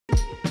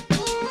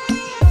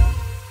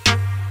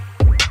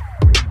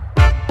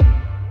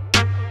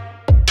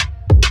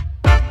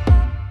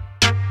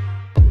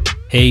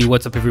Hey,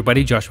 what's up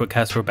everybody? Joshua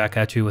Casper back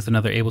at you with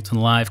another Ableton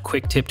Live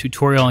quick tip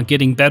tutorial on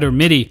getting better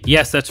MIDI.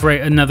 Yes, that's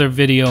right, another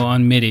video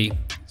on MIDI.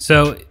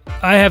 So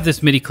I have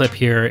this MIDI clip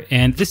here,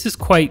 and this is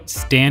quite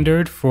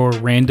standard for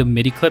random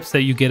MIDI clips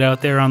that you get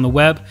out there on the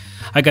web.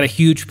 I got a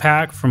huge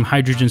pack from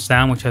Hydrogen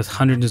Sound, which has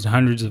hundreds and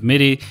hundreds of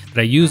MIDI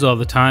that I use all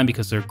the time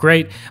because they're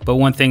great. But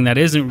one thing that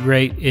isn't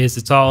great is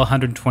it's all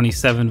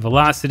 127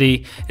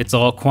 velocity. It's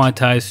all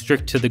quantized,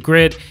 strict to the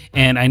grid,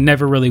 and I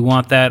never really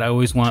want that. I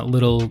always want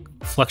little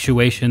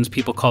fluctuations.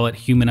 People call it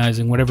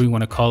humanizing, whatever you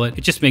want to call it.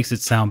 It just makes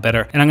it sound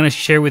better. And I'm going to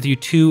share with you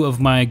two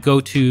of my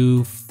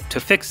go-to to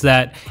fix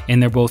that,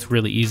 and they're both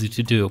really easy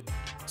to do.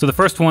 So the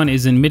first one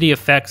is in MIDI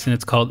effects, and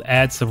it's called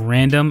Add Some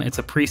Random. It's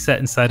a preset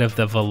inside of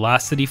the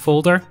Velocity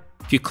folder.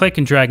 If you click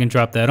and drag and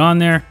drop that on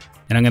there,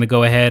 and I'm going to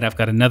go ahead, I've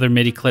got another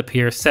MIDI clip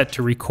here set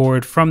to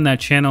record from that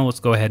channel. Let's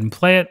go ahead and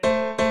play it.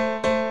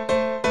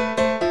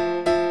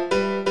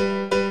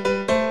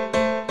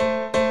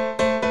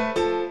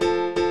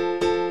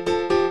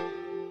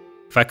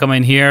 If I come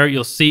in here,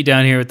 you'll see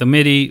down here at the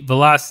MIDI,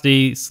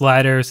 velocity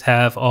sliders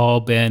have all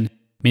been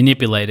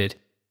manipulated.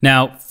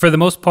 Now, for the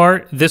most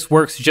part, this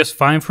works just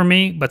fine for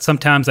me, but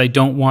sometimes I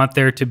don't want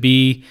there to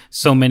be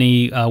so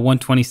many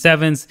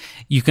 127s.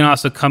 You can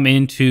also come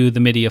into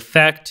the MIDI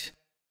effect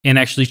and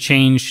actually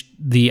change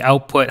the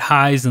output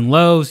highs and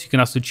lows. You can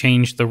also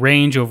change the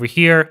range over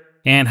here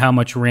and how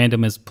much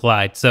random is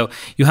applied. So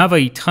you have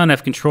a ton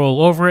of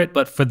control over it,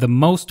 but for the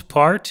most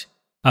part,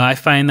 I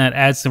find that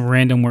Add Some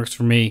Random works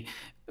for me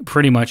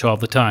pretty much all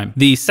the time.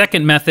 The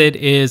second method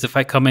is, if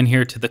I come in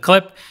here to the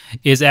clip,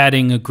 is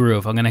adding a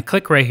groove. I'm going to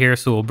click right here,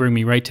 so it will bring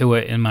me right to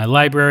it in my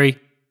library,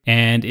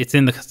 and it's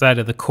in the side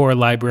of the core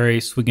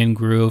library, Swing and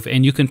Groove,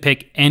 and you can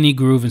pick any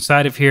groove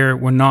inside of here.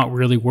 We're not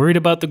really worried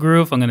about the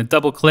groove. I'm going to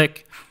double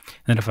click,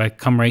 and if I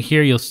come right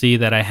here, you'll see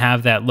that I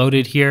have that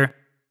loaded here.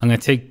 I'm going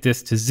to take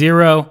this to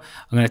 0.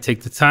 I'm going to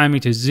take the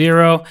timing to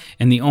 0,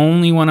 and the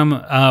only one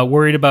I'm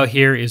worried about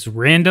here is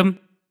random.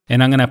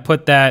 And I'm going to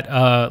put that,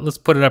 let's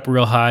put it up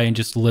real high and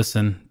just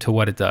listen to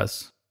what it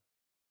does.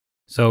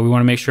 So we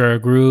want to make sure our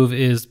groove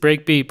is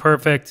breakbeat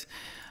perfect.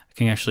 I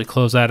can actually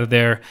close out of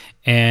there,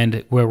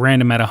 and we're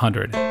random at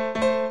 100.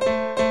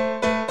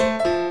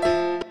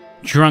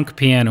 Drunk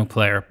piano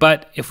player.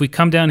 But if we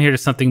come down here to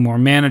something more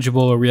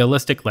manageable or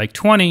realistic like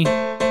 20,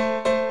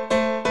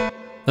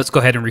 let's go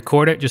ahead and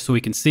record it just so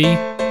we can see.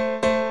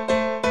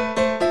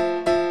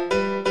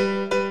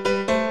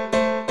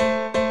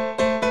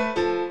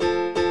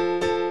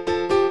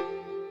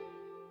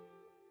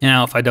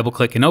 Now, if I double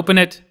click and open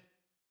it,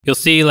 you'll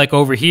see like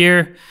over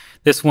here,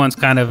 this one's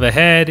kind of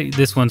ahead,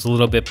 this one's a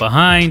little bit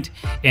behind,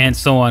 and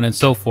so on and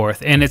so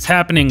forth. And it's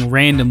happening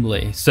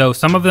randomly. So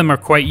some of them are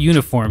quite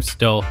uniform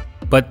still,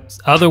 but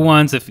other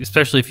ones,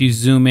 especially if you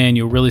zoom in,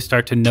 you'll really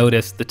start to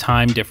notice the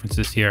time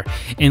differences here.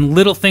 And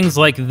little things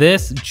like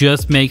this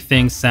just make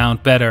things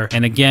sound better.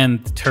 And again,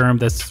 the term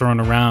that's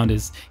thrown around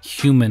is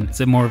human.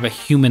 It's more of a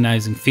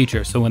humanizing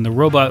feature. So when the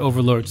robot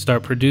overlords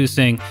start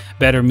producing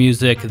better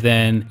music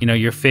than, you know,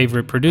 your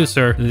favorite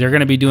producer, they're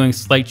gonna be doing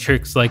slight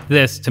tricks like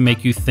this to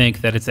make you think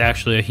that it's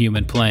actually a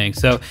human playing.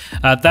 So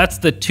that's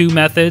the two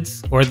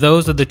methods, or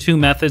those are the two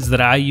methods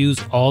that I use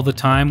all the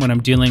time when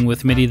I'm dealing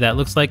with MIDI that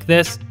looks like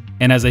this.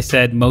 And as I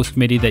said, most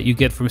MIDI that you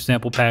get from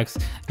sample packs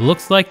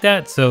looks like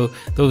that. So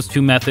those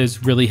two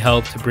methods really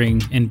help to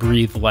bring and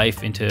breathe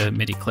life into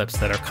MIDI clips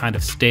that are kind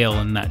of stale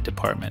in that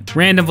department.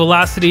 Random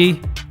velocity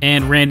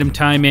and random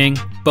timing,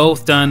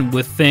 both done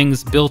with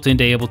things built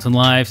into Ableton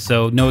Live.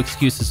 So no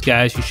excuses,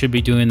 guys. You should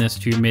be doing this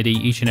to your MIDI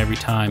each and every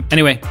time.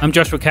 Anyway, I'm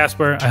Joshua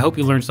Casper. I hope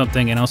you learned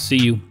something, and I'll see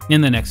you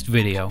in the next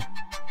video.